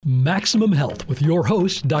Maximum Health with your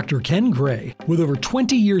host, Dr. Ken Gray. With over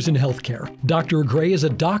 20 years in healthcare, Dr. Gray is a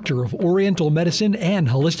doctor of Oriental medicine and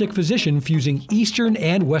holistic physician fusing Eastern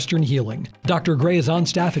and Western healing. Dr. Gray is on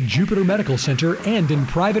staff at Jupiter Medical Center and in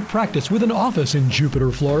private practice with an office in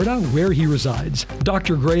Jupiter, Florida, where he resides.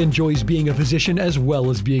 Dr. Gray enjoys being a physician as well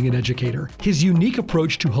as being an educator. His unique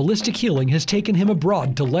approach to holistic healing has taken him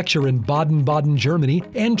abroad to lecture in Baden-Baden, Germany,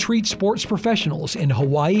 and treat sports professionals in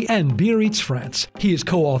Hawaii and Biarritz, France. He is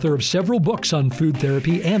co-author of several books on food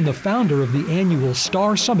therapy and the founder of the annual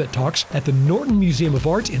Star Summit Talks at the Norton Museum of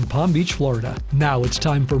Art in Palm Beach, Florida. Now it's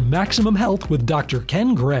time for Maximum Health with Dr.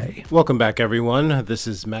 Ken Gray. Welcome back, everyone. This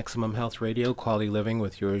is Maximum Health Radio, Quality Living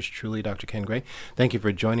with yours truly, Dr. Ken Gray. Thank you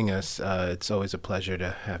for joining us. It's always a pleasure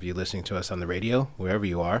to have you listening to us on the radio, wherever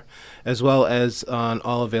you are, as well as on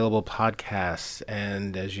all available podcasts.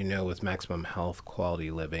 And as you know, with Maximum Health, Quality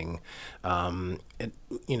Living,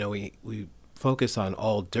 we focus on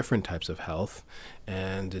all different types of health,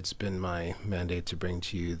 and it's been my mandate to bring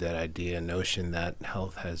to you that idea, notion that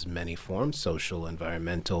health has many forms: social,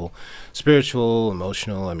 environmental, spiritual,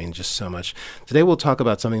 emotional, just so much. Today we'll talk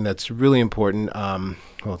about something that's really important.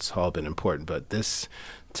 It's all been important, but this,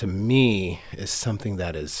 to me, is something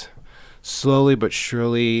that is slowly but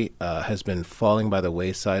surely has been falling by the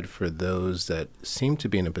wayside for those that seem to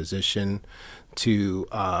be in a position to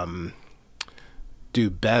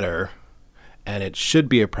do better. And it should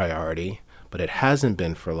be a priority, but it hasn't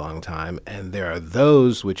been for a long time. And there are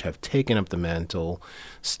those which have taken up the mantle,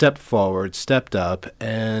 stepped forward, stepped up,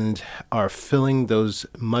 and are filling those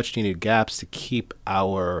much needed gaps to keep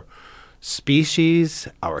our species,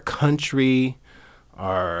 our country,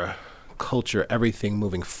 our culture, everything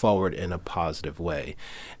moving forward in a positive way.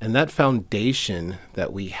 And that foundation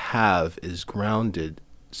that we have is grounded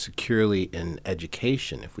securely in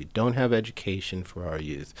education. If we don't have education for our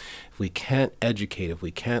youth, if we can't educate, if we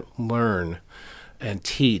can't learn and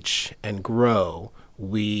teach and grow,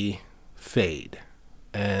 we fade.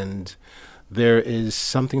 And there is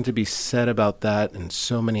something to be said about that in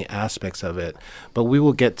so many aspects of it. But we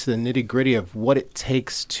will get to the nitty-gritty of what it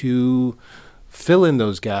takes to fill in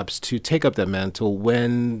those gaps, to take up that mantle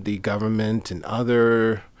when the government and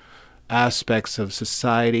other aspects of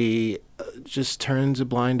society just turns a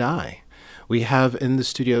blind eye. We have in the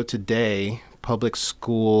studio today Public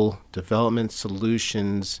School Development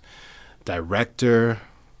Solutions Director,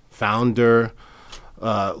 Founder,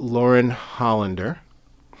 Lauren Hollander.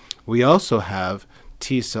 We also have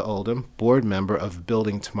Tisa Oldham, Board Member of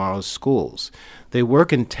Building Tomorrow's Schools. They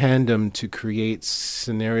work in tandem to create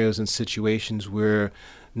scenarios and situations where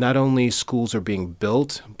not only schools are being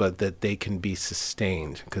built, but that they can be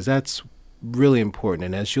sustained, because that's really important.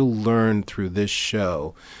 And as you'll learn through this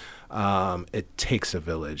show, it takes a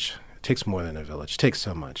village. It takes more than a village. It takes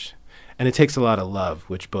so much. And it takes a lot of love,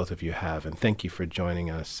 which both of you have. And thank you for joining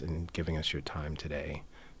us and giving us your time today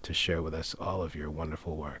to share with us all of your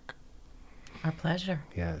wonderful work. Our pleasure.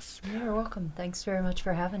 Yes. You're welcome. Thanks very much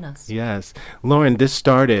for having us. Yes. Lauren, this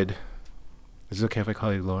started... Is it okay if I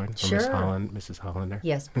call you Lauren? Sure. Mrs. Hollander?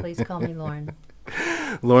 Yes, please call me Lauren.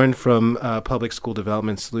 Lauren from Public School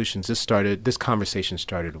Development Solutions. This conversation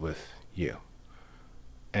started with you.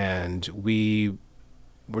 And we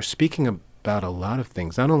were speaking about a lot of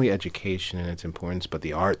things, not only education and its importance, but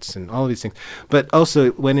the arts and all of these things. But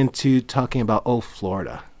also went into talking about old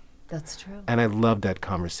Florida. That's true. And I love that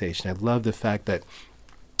conversation. I love the fact that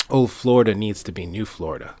old Florida needs to be new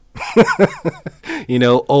Florida.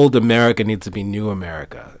 Old America needs to be new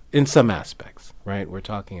America in some aspects, right? We're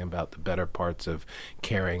talking about the better parts of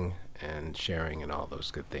caring and sharing and all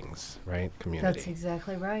those good things, right? Community. That's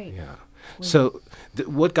exactly right. Yeah. So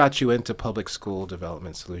what got you into Public School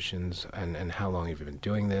Development Solutions, and how long have you been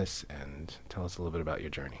doing this? And tell us a little bit about your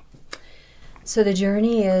journey. So the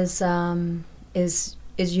journey is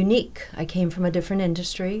unique. I came from a different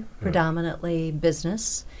industry, predominantly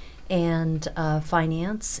business and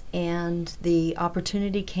finance, and the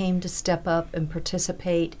opportunity came to step up and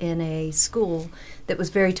participate in a school that was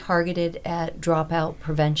very targeted at dropout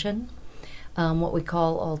prevention, what we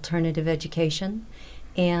call alternative education.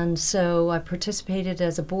 And so I participated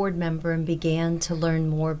as a board member and began to learn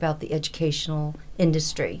more about the educational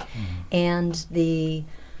industry and the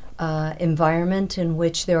environment in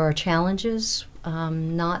which there are challenges.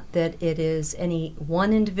 Not that it is any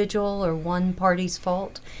one individual or one party's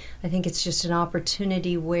fault. I think it's just an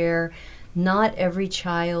opportunity where not every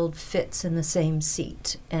child fits in the same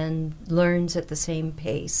seat and learns at the same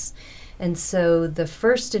pace. And so the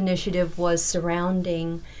first initiative was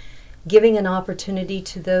surrounding giving an opportunity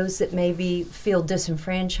to those that maybe feel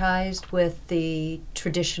disenfranchised with the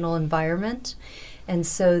traditional environment, And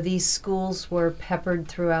so these schools were peppered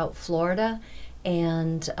throughout Florida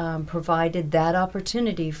and provided that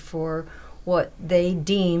opportunity for what they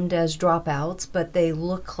deemed as dropouts, but they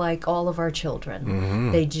look like all of our children.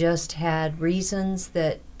 Mm-hmm. They just had reasons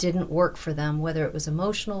that didn't work for them, whether it was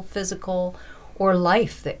emotional, physical, or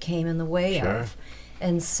life that came in the way Sure. of.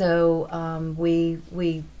 And so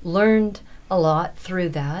we learned a lot through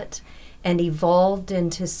that and evolved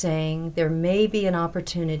into saying there may be an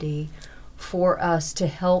opportunity for us to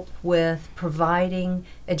help with providing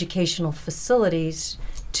educational facilities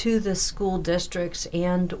to the school districts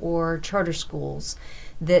and or charter schools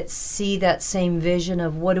that see that same vision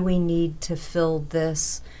of what do we need to fill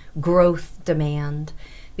this growth demand.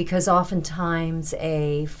 Because oftentimes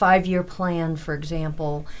a 5-year plan, for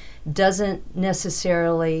example, doesn't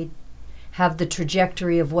necessarily have the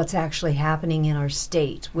trajectory of what's actually happening in our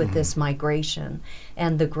state with this migration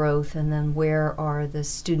and the growth, and then where are the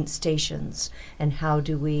student stations and how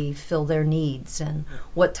do we fill their needs and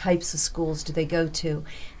what types of schools do they go to.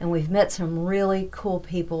 And we've met some really cool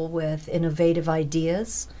people with innovative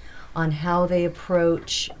ideas on how they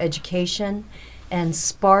approach education and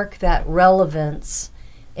spark that relevance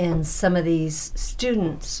in some of these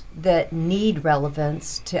students that need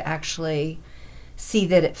relevance to actually see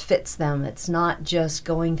that it fits them. It's not just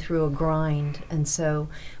going through a grind. And so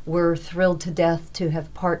we're thrilled to death to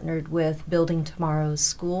have partnered with Building Tomorrow's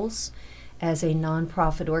Schools as a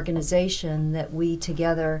nonprofit organization that we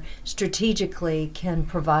together strategically can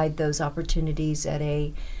provide those opportunities at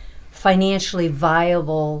a financially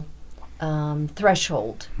viable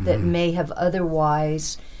threshold that may have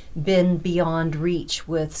otherwise been beyond reach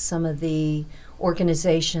with some of the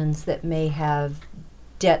organizations that may have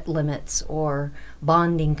debt limits or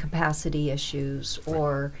bonding capacity issues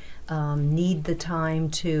or need the time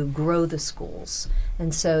to grow the schools.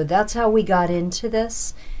 And so that's how we got into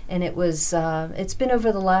this. And it was it's been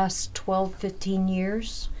over the last 12, 15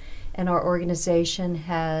 years, and our organization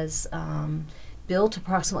has built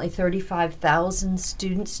approximately 35,000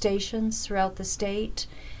 student stations throughout the state,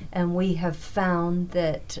 and we have found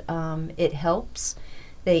that it helps.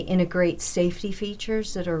 They integrate safety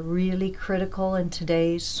features that are really critical in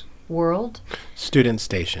today's world. Student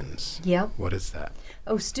stations. Yep. What is that?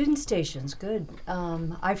 Oh, student stations, good.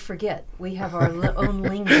 I forget. We have our own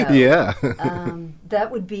lingo. Yeah.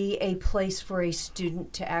 That would be a place for a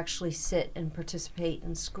student to actually sit and participate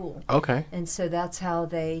in school. Okay. And so that's how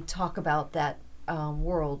they talk about that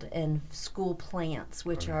world, and school plants,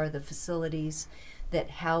 which are the facilities that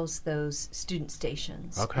house those student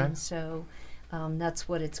stations. Okay. And so that's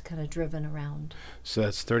what it's kind of driven around. So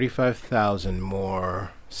that's 35,000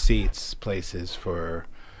 more seats, places for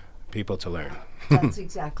people to learn. That's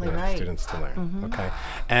exactly Yeah, right. students to learn. Okay.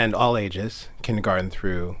 And all ages, kindergarten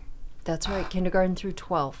through. That's right, kindergarten through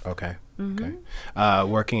 12th. Okay. Okay.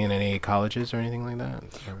 Working in any colleges or anything like that?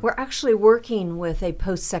 Or- We're actually working with a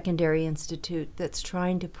post-secondary institute that's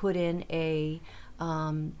trying to put in a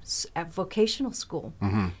vocational school,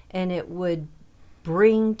 and it would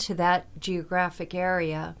bring to that geographic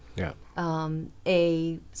area Yeah.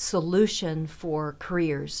 a solution for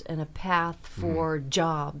careers and a path for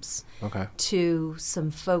jobs Okay. to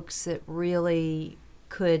some folks that really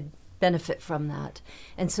could benefit from that.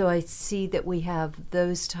 And so I see that we have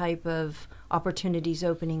those type of opportunities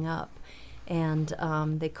opening up, and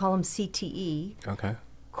they call them CTE, Okay.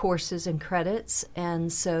 courses and credits.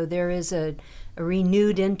 And so there is a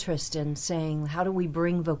renewed interest in saying, how do we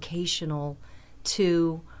bring vocational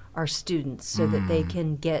to our students so that they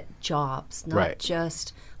can get jobs, not Right.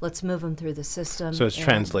 just let's move them through the system. So it's and-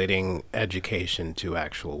 translating education to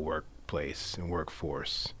actual workplace and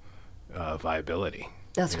workforce viability.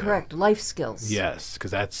 That's Yeah. correct. Life skills. Yes,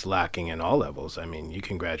 because that's lacking in all levels. I mean, you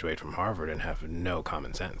can graduate from Harvard and have no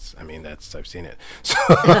common sense. I mean, I've seen it.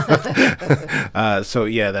 So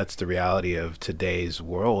yeah, that's the reality of today's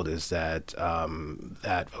world, is that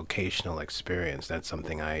that vocational experience, that's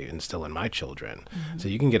something I instill in my children. So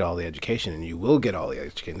you can get all the education, and you will get all the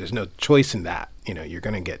education. There's no choice in that. You know, you're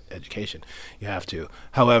going to get education. You have to.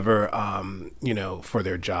 However, you know, for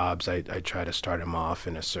their jobs, I try to start them off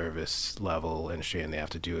in a service level industry, and they have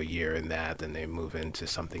to do a year in that, then they move into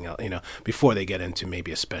something else, you know, before they get into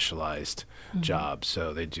maybe a specialized job.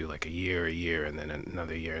 So they do like a year, and then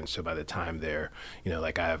another year. And so by the time they're, you know,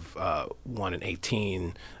 like I have one in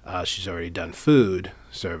 18, she's already done food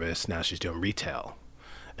service. Now she's doing retail.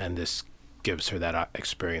 And this gives her that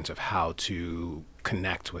experience of how to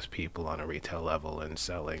connect with people on a retail level and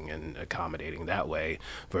selling and accommodating that way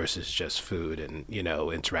versus just food and, you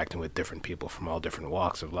know, interacting with different people from all different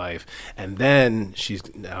walks of life. And then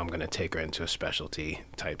now I'm going to take her into a specialty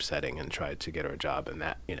type setting and try to get her a job in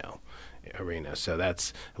that, you know, arena. So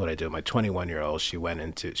that's what I do. My 21-year-old,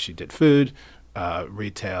 she did food,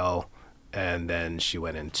 retail, and then she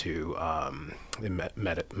went into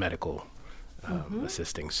medical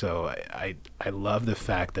assisting. So I love the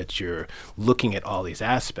fact that you're looking at all these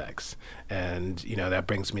aspects. And, you know, that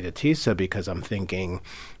brings me to TISA, because I'm thinking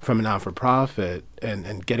from a non-for-profit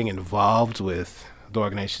and getting involved with the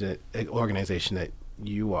organization that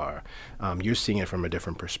you are, you're seeing it from a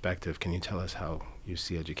different perspective. Can you tell us how you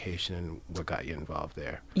see education and what got you involved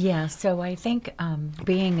there? Yeah, so I think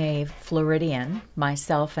being a Floridian,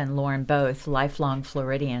 myself and Lauren both, lifelong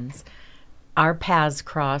Floridians, our paths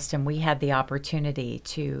crossed, and we had the opportunity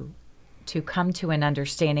to come to an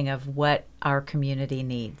understanding of what our community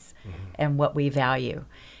needs and what we value.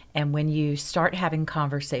 And when you start having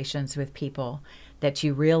conversations with people, that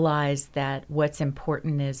you realize that what's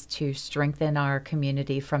important is to strengthen our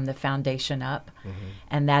community from the foundation up.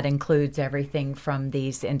 And that includes everything from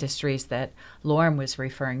these industries that Lauren was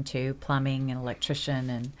referring to, plumbing and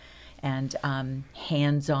electrician and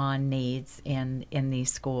hands-on needs in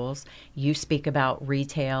these schools. You speak about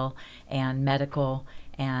retail and medical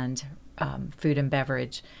and food and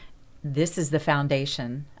beverage. This is the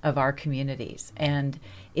foundation of our communities. And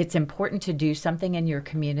it's important to do something in your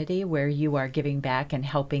community where you are giving back and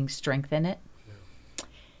helping strengthen it.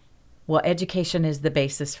 Well, education is the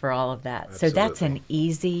basis for all of that. Absolutely. So that's an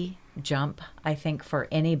easy jump, I think, for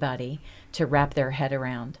anybody to wrap their head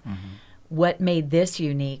around. What made this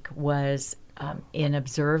unique was in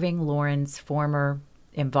observing Lauren's former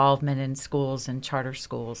involvement in schools and charter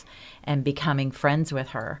schools and becoming friends with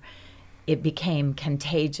her. It became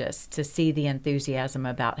contagious to see the enthusiasm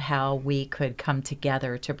about how we could come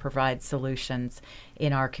together to provide solutions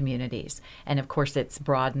in our communities. And of course, it's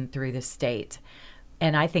broadened through the state.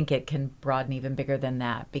 And I think it can broaden even bigger than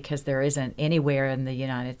that, because there isn't anywhere in the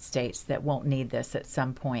United States that won't need this at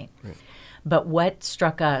some point. Right. But what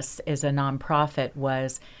struck us as a nonprofit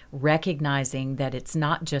was recognizing that it's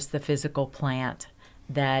not just the physical plant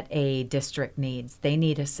that a district needs. They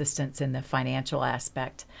need assistance in the financial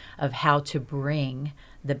aspect of how to bring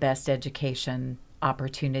the best education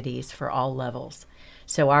opportunities for all levels.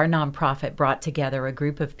 So our nonprofit brought together a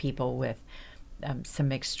group of people with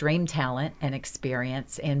some extreme talent and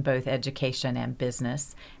experience in both education and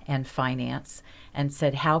business and finance, and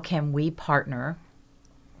said, how can we partner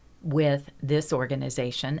with this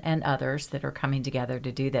organization and others that are coming together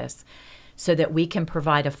to do this so that we can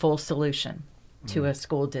provide a full solution to a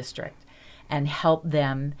school district and help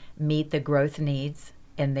them meet the growth needs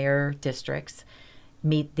in their districts,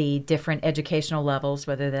 meet the different educational levels,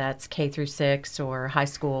 whether that's K through 6 or high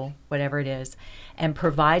school, whatever it is, and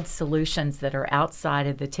provide solutions that are outside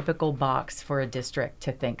of the typical box for a district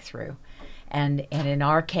to think through. And in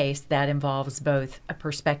our case, that involves both a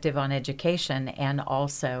perspective on education and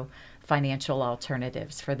also financial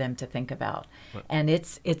alternatives for them to think about. Right. And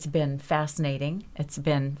it's been fascinating. It's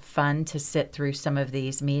been fun to sit through some of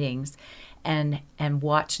these meetings and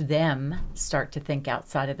watch them start to think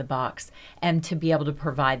outside of the box and to be able to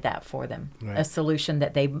provide that for them, right. A solution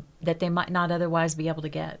that they might not otherwise be able to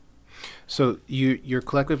get. So you're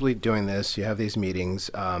collectively doing this. You have these meetings.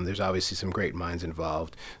 There's obviously some great minds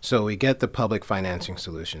involved. So we get the public financing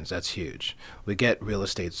solutions. That's huge. We get real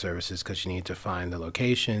estate services because you need to find the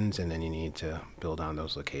locations and then you need to build on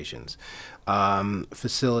those locations.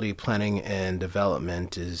 Facility planning and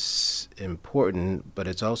development is important, but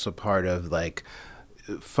it's also part of like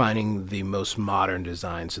finding the most modern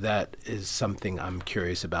design. So that is something I'm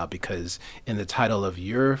curious about, because in the title of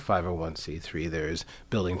your 501c3, there's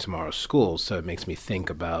Building Tomorrow's Schools. So it makes me think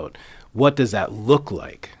about, what does that look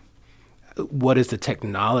like? What is the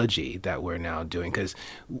technology that we're now doing? Because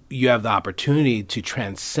you have the opportunity to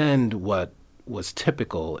transcend what was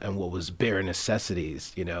typical and what was bare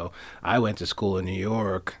necessities. You know, I went to school in New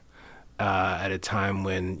York at a time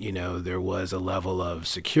when, you know, there was a level of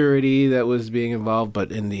security that was being involved,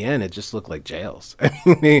 but in the end, it just looked like jails. I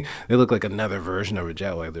mean, they looked like another version of a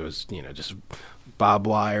jail. Like there was, you know, just barbed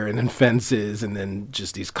wire and then fences and then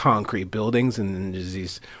just these concrete buildings and then just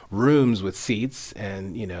these rooms with seats.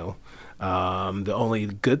 And, you know, the only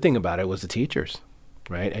good thing about it was the teachers,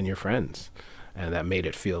 right, and your friends. And that made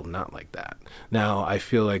it feel not like that. Now, I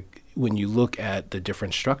feel like when you look at the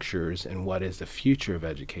different structures and what is the future of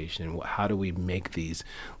education, and how do we make these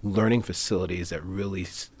learning facilities that really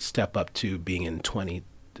step up to being in the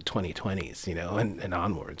 2020s, you know, and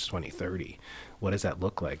onwards, 2030, what does that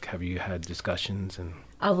look like? Have you had discussions? And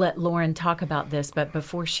I'll let Lauren talk about this, but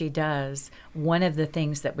before she does, one of the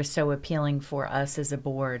things that was so appealing for us as a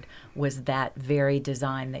board was that very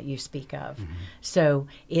design that you speak of. Mm-hmm. So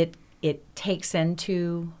it takes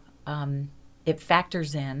into it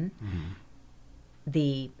factors in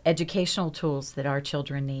the educational tools that our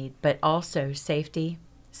children need, but also safety,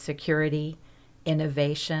 security,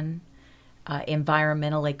 innovation,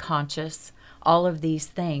 environmentally conscious. All of these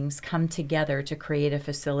things come together to create a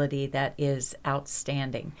facility that is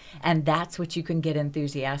outstanding. And that's what you can get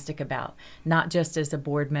enthusiastic about, not just as a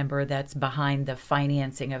board member that's behind the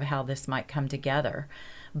financing of how this might come together,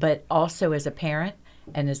 but also as a parent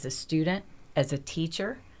and as a student, as a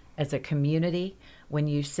teacher, as a community. When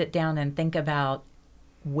you sit down and think about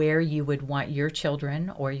where you would want your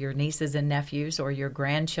children or your nieces and nephews or your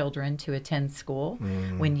grandchildren to attend school,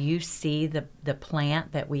 when you see the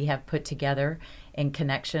plant that we have put together in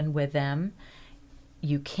connection with them,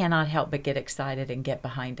 you cannot help but get excited and get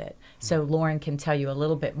behind it. So Lauren can tell you a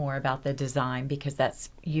little bit more about the design, because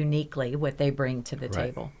that's uniquely what they bring to the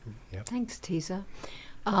table. Yep. Thanks, Tisa.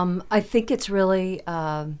 I think it's really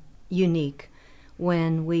unique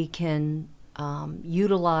when we can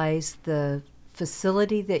utilize the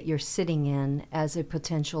facility that you're sitting in as a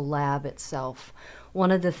potential lab itself. One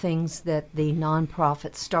of the things that the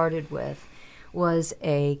nonprofit started with was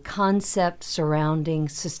a concept surrounding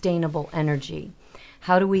sustainable energy.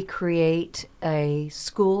 How do we create a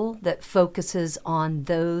school that focuses on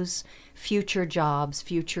those future jobs,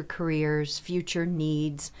 future careers, future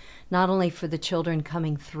needs, not only for the children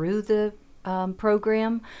coming through the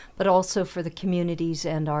program, but also for the communities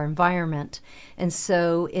and our environment. And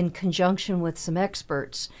so in conjunction with some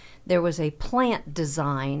experts, there was a plant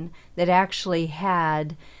design that actually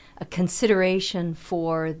had a consideration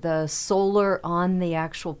for the solar on the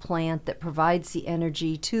actual plant that provides the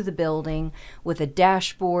energy to the building, with a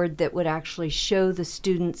dashboard that would actually show the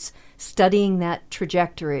students studying that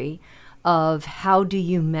trajectory of how do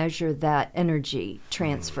you measure that energy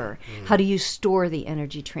transfer? How do you store the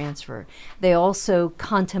energy transfer? They also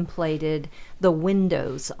contemplated the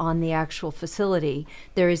windows on the actual facility.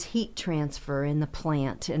 There is heat transfer in the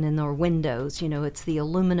plant and in our windows. You know, it's the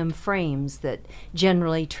aluminum frames that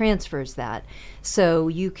generally transfers that. So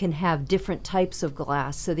you can have different types of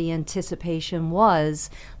glass. So the anticipation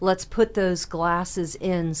was, let's put those glasses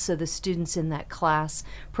in so the students in that class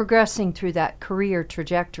progressing through that career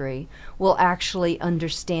trajectory will actually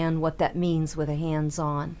understand what that means with a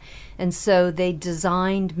hands-on. And so they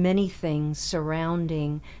designed many things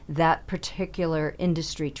surrounding that particular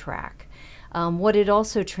industry track. What it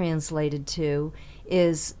also translated to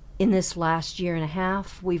is, in this last year and a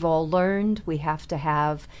half, we've all learned we have to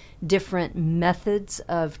have different methods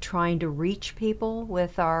of trying to reach people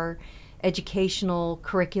with our educational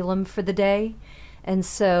curriculum for the day. And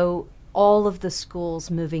so all of the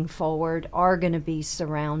schools moving forward are going to be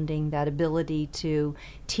surrounding that ability to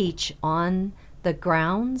teach on the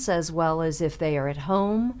grounds, as well as if they are at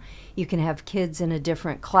home. You can have kids in a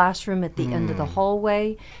different classroom at the end of the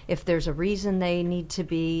hallway if there's a reason they need to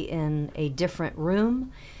be in a different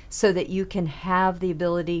room, so that you can have the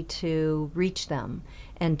ability to reach them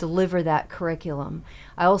and deliver that curriculum.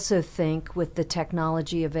 I also think with the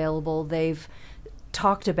technology available, they've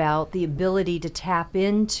talked about the ability to tap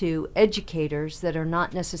into educators that are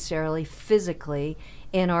not necessarily physically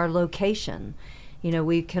in our location. You know,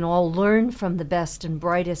 we can all learn from the best and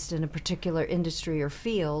brightest in a particular industry or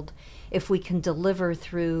field if we can deliver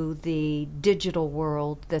through the digital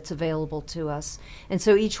world that's available to us. And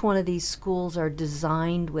so each one of these schools are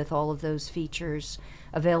designed with all of those features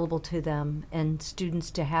available to them, and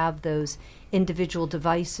students to have those individual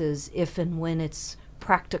devices if and when it's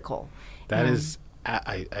practical. That is,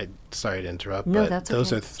 I sorry to interrupt, No, but that's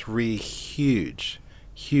those okay. are three huge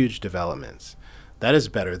developments. That is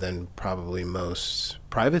better than probably most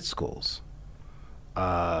private schools.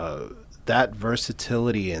 That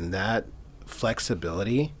versatility and that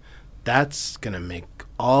flexibility, that's going to make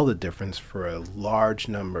all the difference for a large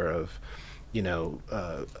number of,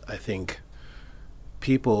 I think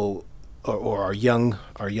people or our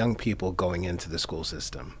young people going into the school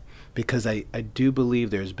system. Because I do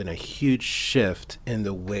believe there's been a huge shift in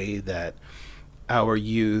the way that our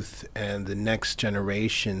youth and the next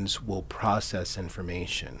generations will process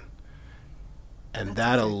information. And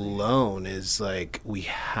that alone is like, we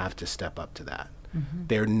have to step up to that. Mm-hmm.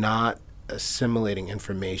 They're not assimilating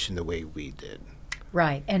information the way we did.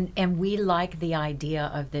 Right. And we like the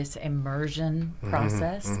idea of this immersion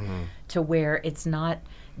process to where it's not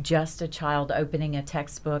just a child opening a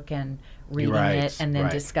textbook and reading it and then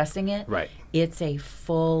discussing it. Right. It's a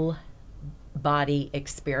full body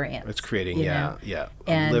experience. It's creating, a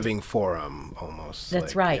living forum almost.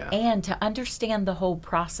 That's right. Yeah. And to understand the whole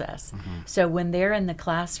process. Mm-hmm. So when they're in the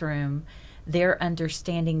classroom, they're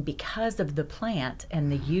understanding, because of the plant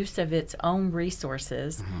and the use of its own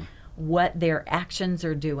resources, what their actions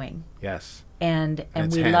are doing. Yes. and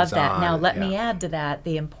It's we love that. hands-on, Now, let me yeah. add to that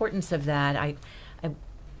the importance of that.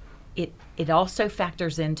 It also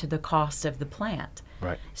factors into the cost of the plant.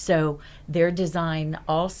 Right. So their design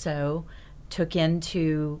also took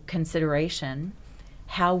into consideration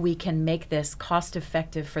how we can make this cost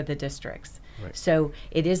effective for the districts. Right. So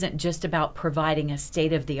it isn't just about providing a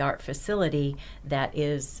state-of-the-art facility that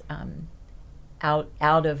is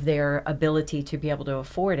out of their ability to be able to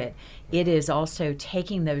afford it. It is also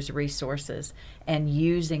taking those resources and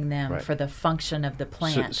using them Right. for the function of the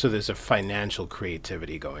plant. So there's a financial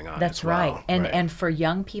creativity going on. That's as well. right. And for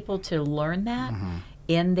young people to learn that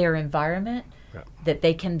in their environment, Yeah. that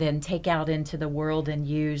they can then take out into the world and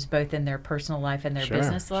use both in their personal life and their Sure,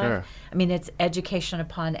 business life. sure. I mean, it's education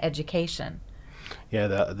upon education. Yeah,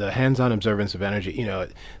 the hands-on observance of energy,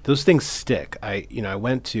 those things stick. I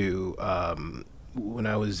went to, when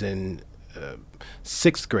I was in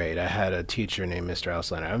 6th grade, I had a teacher named Mr.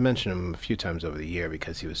 Auslander. I've mentioned him a few times over the year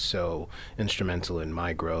because he was so instrumental in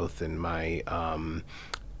my growth and my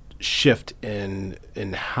shift in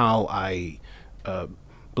how I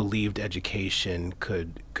believed education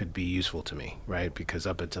could be useful to me, right? Because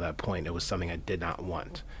up until that point, it was something I did not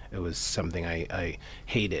want. It was something I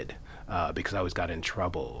hated. Because I always got in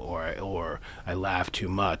trouble, or I laughed too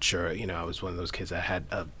much, or I was one of those kids that had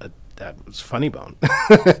that was funny bone.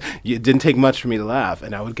 It didn't take much for me to laugh,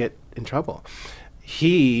 and I would get in trouble.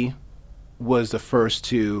 He was the first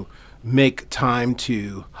to make time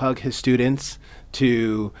to hug his students,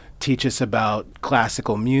 to teach us about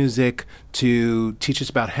classical music, to teach us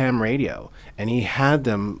about ham radio, and he had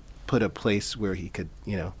them put a place where he could,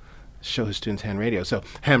 show his students ham radio.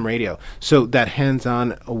 So that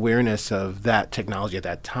hands-on awareness of that technology at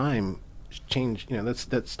that time changed,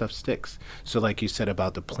 that stuff sticks. So like you said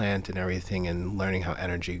about the plant and everything and learning how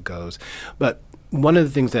energy goes. But one of the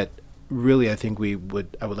things that really I think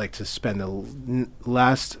I would like to spend the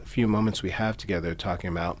last few moments we have together talking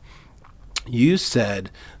about, you said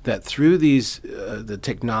that through these the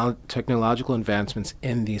technological advancements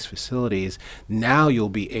in these facilities, now you'll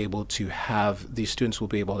be able to have these students will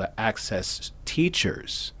be able to access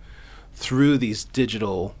teachers through these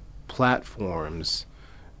digital platforms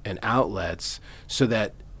and outlets, so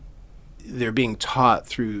that they're being taught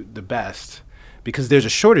through the best. Because there's a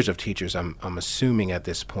shortage of teachers, I'm assuming at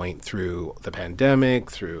this point, through the pandemic,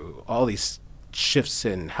 through all these shifts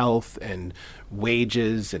in health and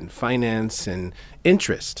wages and finance and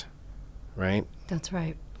interest, right? That's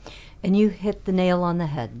right. And you hit the nail on the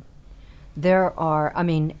head. There are,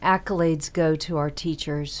 accolades go to our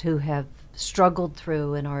teachers who have struggled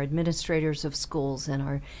through, and our administrators of schools, and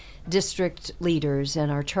our district leaders, and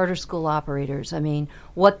our charter school operators.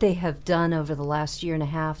 What they have done over the last year and a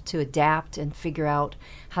half to adapt and figure out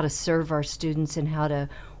how to serve our students and how to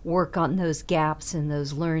work on those gaps and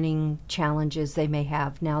those learning challenges they may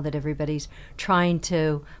have now that everybody's trying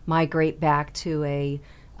to migrate back to a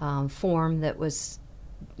form that was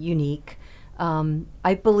unique.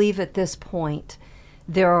 I believe at this point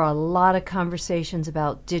there are a lot of conversations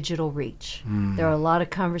about digital reach. There are a lot of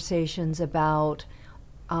conversations about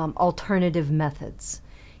alternative methods.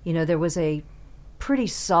 There was a pretty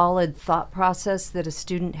solid thought process that a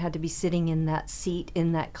student had to be sitting in that seat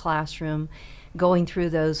in that classroom going through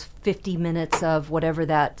those 50 minutes of whatever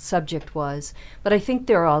that subject was. But I think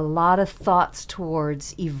there are a lot of thoughts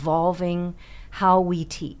towards evolving how we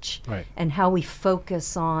teach, Right. and how we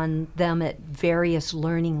focus on them at various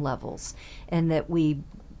learning levels, and that we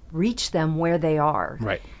reach them where they are.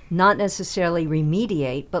 Right. Not necessarily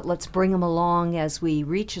remediate, but let's bring them along as we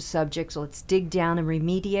reach a subject. So let's dig down and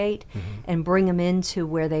remediate and bring them into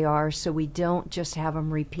where they are, so we don't just have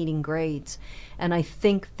them repeating grades. And I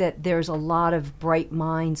think that there's a lot of bright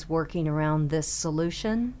minds working around this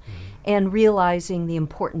solution and realizing the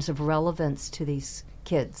importance of relevance to these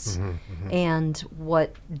kids and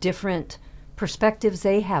what different perspectives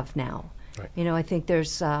they have now. Right. I think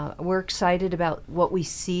we're excited about what we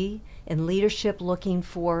see in leadership, looking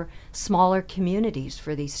for smaller communities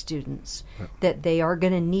for these students, that they are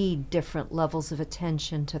going to need different levels of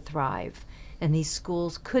attention to thrive. And these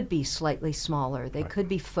schools could be slightly smaller. They could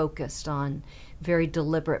be focused on very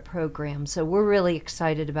deliberate programs. So we're really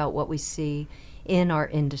excited about what we see in our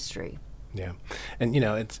industry. Yeah. And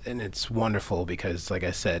it's wonderful because, like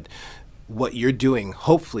I said, what you're doing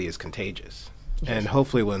hopefully is contagious. And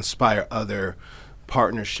hopefully will inspire other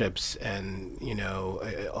partnerships and,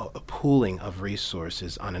 a pooling of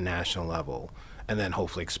resources on a national level, and then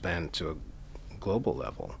hopefully expand to a global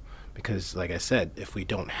level. Because, like I said, if we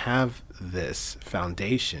don't have this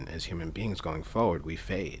foundation as human beings going forward, we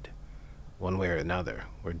fade one way or another.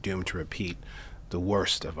 We're doomed to repeat the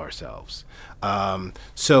worst of ourselves.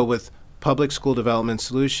 So with Public School Development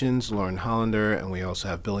Solutions, Lauren Hollander, and we also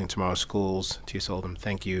have Building Tomorrow Schools, Tisa Oldham.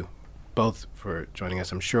 Thank you both for joining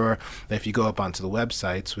us. I'm sure that if you go up onto the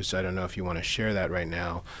websites, which I don't know if you want to share that right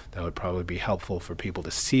now, that would probably be helpful for people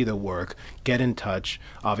to see the work, get in touch,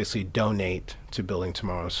 obviously donate to Building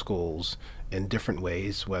Tomorrow Schools in different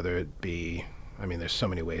ways, whether it be, I mean, there's so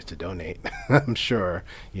many ways to donate. I'm sure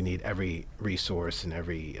you need every resource and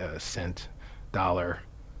every cent, dollar,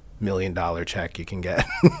 $1 million check you can get.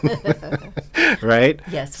 Right?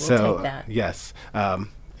 Yes, we'll take that. Yes.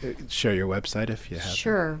 Share your website if you have.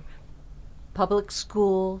 Sure. Public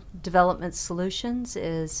School Development Solutions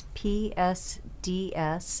is psdsfl.us.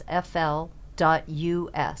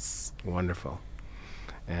 Wonderful.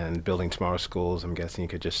 And Building Tomorrow Schools, I'm guessing you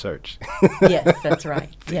could just search. Yes, that's right.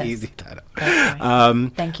 It's Yes. an easy title. That's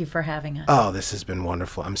right. Thank you for having us. Oh, this has been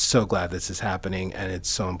wonderful. I'm so glad this is happening, and it's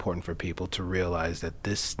so important for people to realize that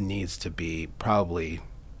this needs to be probably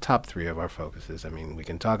top 3 of our focuses. I mean, we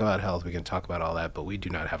can talk about health, we can talk about all that, but we do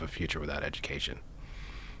not have a future without education.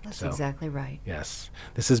 That's exactly right. Yes.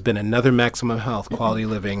 This has been another Maximum Health Quality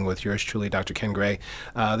Living with yours truly, Dr. Ken Gray.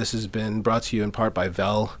 This has been brought to you in part by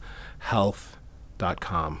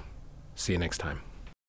VelHealth.com. See you next time.